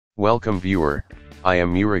Welcome viewer, I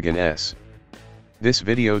am Murugan S. This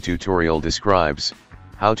video tutorial describes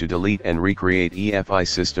how to delete and recreate EFI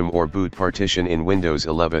system or boot partition in Windows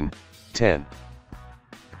 11, 10.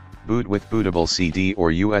 Boot with bootable CD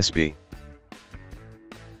or USB.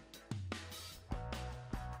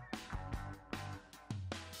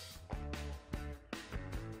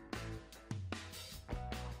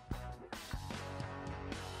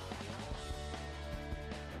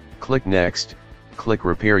 Click Next, click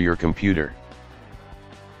Repair your computer.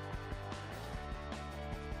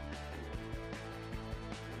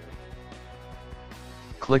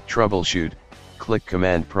 Click Troubleshoot, click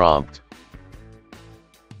Command Prompt.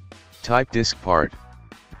 Type disk part.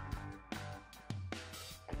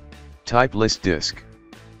 Type list disk.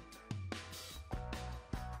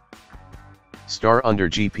 Star under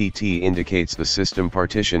GPT indicates the system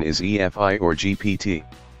partition is EFI or GPT.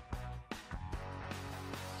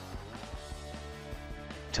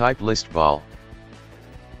 Type list vol.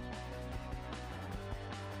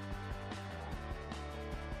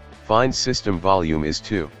 Find system volume is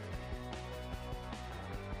 2.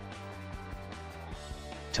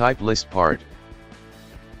 Type list part.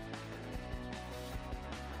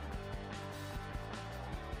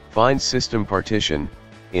 Find system partition,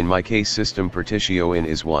 in my case system partition in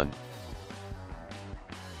is 1.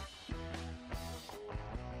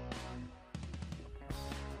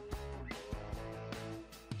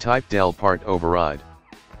 Type del part override.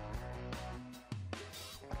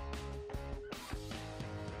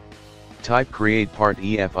 Type create part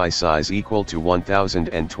EFI size equal to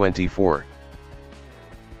 1024.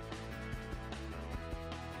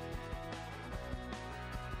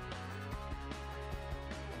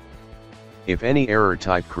 If any error,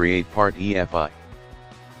 type create part EFI.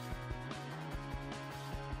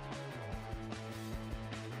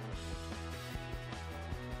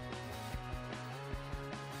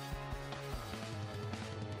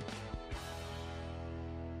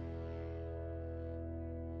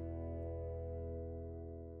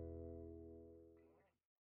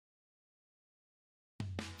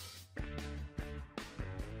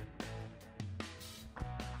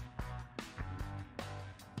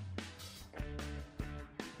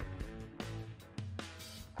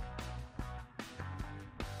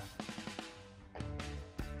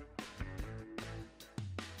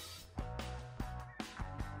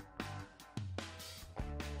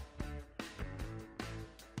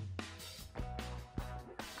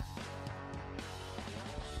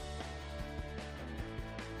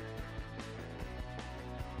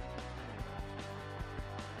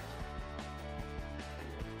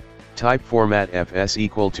 Type format fs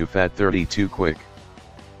equal to FAT32 quick.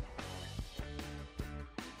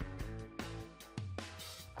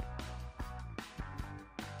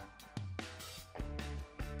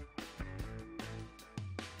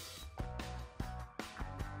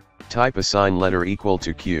 Type assign letter equal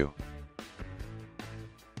to Q.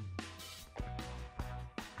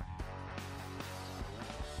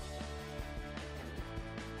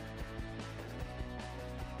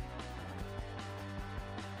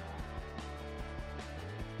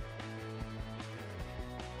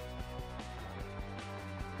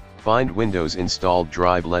 Find Windows installed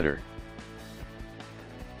drive letter.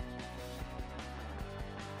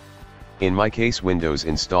 In my case, Windows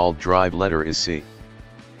installed drive letter is C.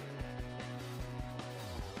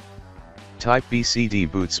 Type bcd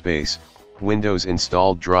boot space, Windows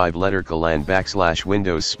installed drive letter colon /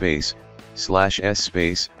 Windows space, /s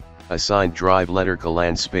space, assigned drive letter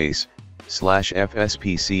colon space,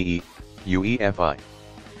 /fspce, UEFI.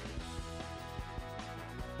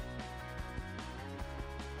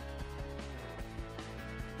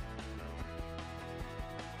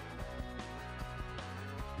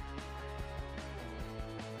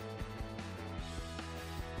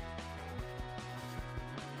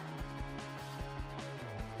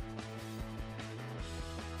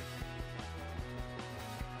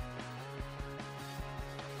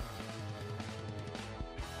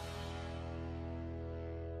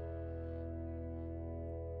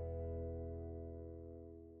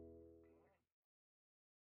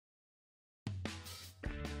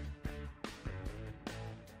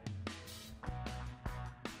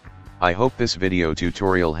 I hope this video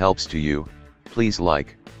tutorial helps to you. Please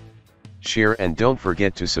like, share and don't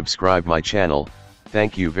forget to subscribe my channel.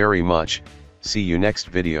 Thank you very much. See you next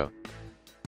video.